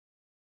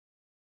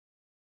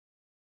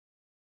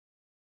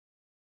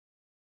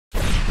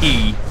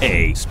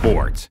EA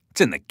Sports. It's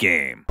in the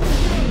game.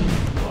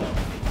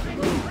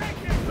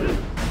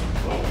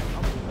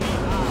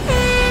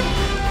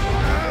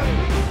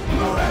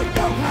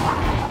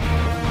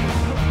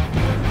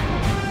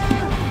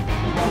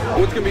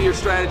 What's going to be your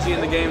strategy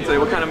in the game today?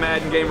 What kind of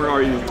Madden gamer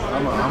are you?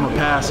 I'm a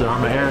passer.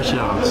 I'm an air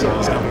shot, so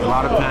it's going to be a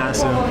lot of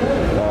passing,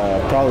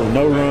 probably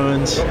no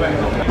runs.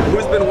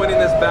 Who's been winning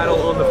this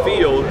battle on the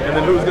field, and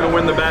then who's going to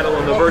win the battle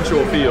on the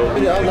virtual field?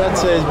 Yeah, I'd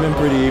say it's been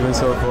pretty even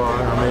so far.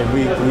 I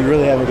mean, we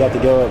really haven't got to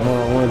go up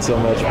one-on-one so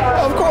much.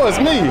 Of course,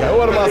 me.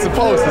 What am I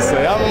supposed to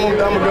say? I'm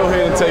going to go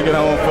ahead and take it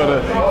home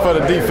for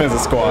the defensive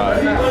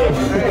squad.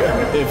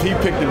 If he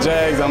picked the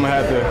Jags, I'm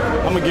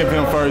going to give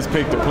him first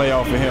pick to play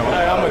off of him.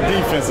 I'm a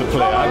defensive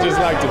player. I just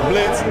like to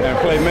blitz and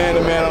play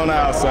man-to-man on the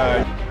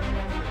outside.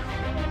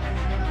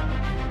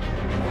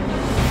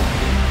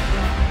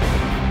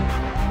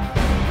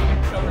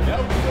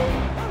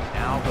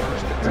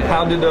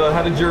 How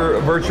did your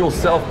virtual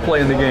self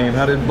play in the game?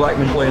 How did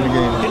Blackmon play in the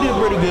game? He did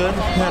pretty good.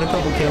 Had a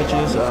couple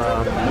catches.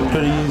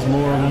 Could have used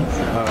more of them.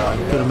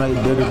 Could have made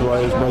bigger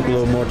plays, break a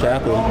little more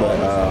tackles, but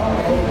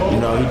you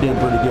know, he did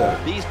pretty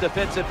good. These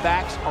defensive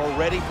backs are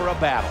ready for a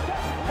battle.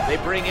 They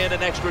bring in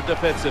an extra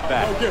defensive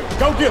back.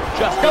 Go get him.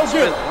 Justin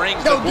Smith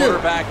brings the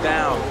quarterback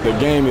down. The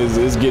game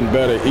is getting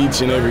better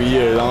each and every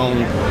year.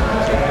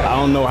 I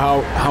don't know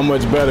how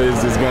much better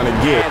is this going to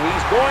get. And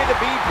he's going to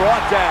be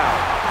brought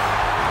down.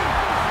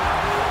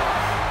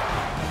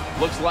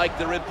 Looks like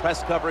they're in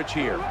press coverage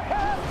here.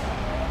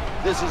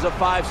 This is a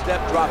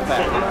 5-step drop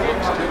back. And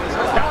he's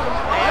intercepted.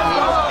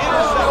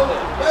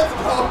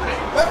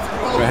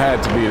 It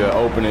had to be the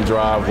opening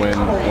drive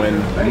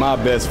when my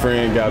best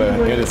friend got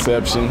an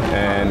interception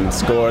and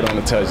scored on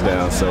a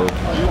touchdown. So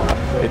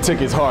it took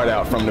his heart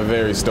out from the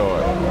very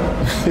start.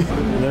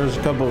 There was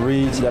a couple of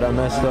reads that I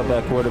messed up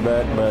at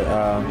quarterback, but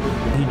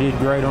he did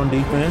great on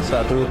defense.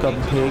 I threw a couple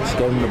picks,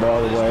 gave him the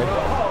ball away.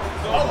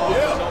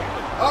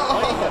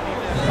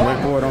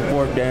 Went for it on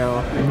 4th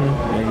down,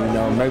 and you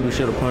know, maybe we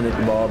should have punted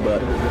the ball,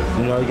 but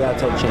you know, you gotta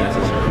take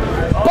chances.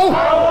 Boom!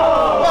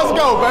 Let's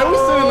go, baby. We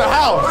sit in the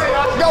house.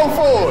 Go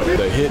for it.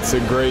 The hits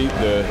are great.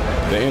 The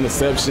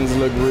interceptions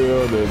look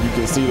real. You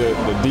can see the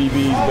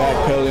DBs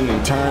backpedaling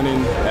and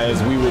turning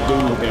as we would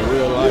do in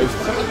real life.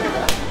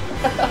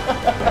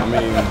 I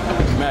mean,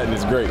 Madden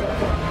is great.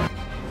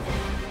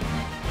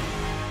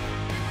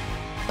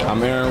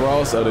 I'm Aaron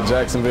Ross of the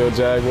Jacksonville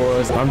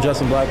Jaguars. I'm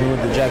Justin Blackmon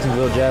with the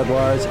Jacksonville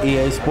Jaguars.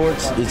 EA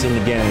Sports, it's in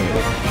the game.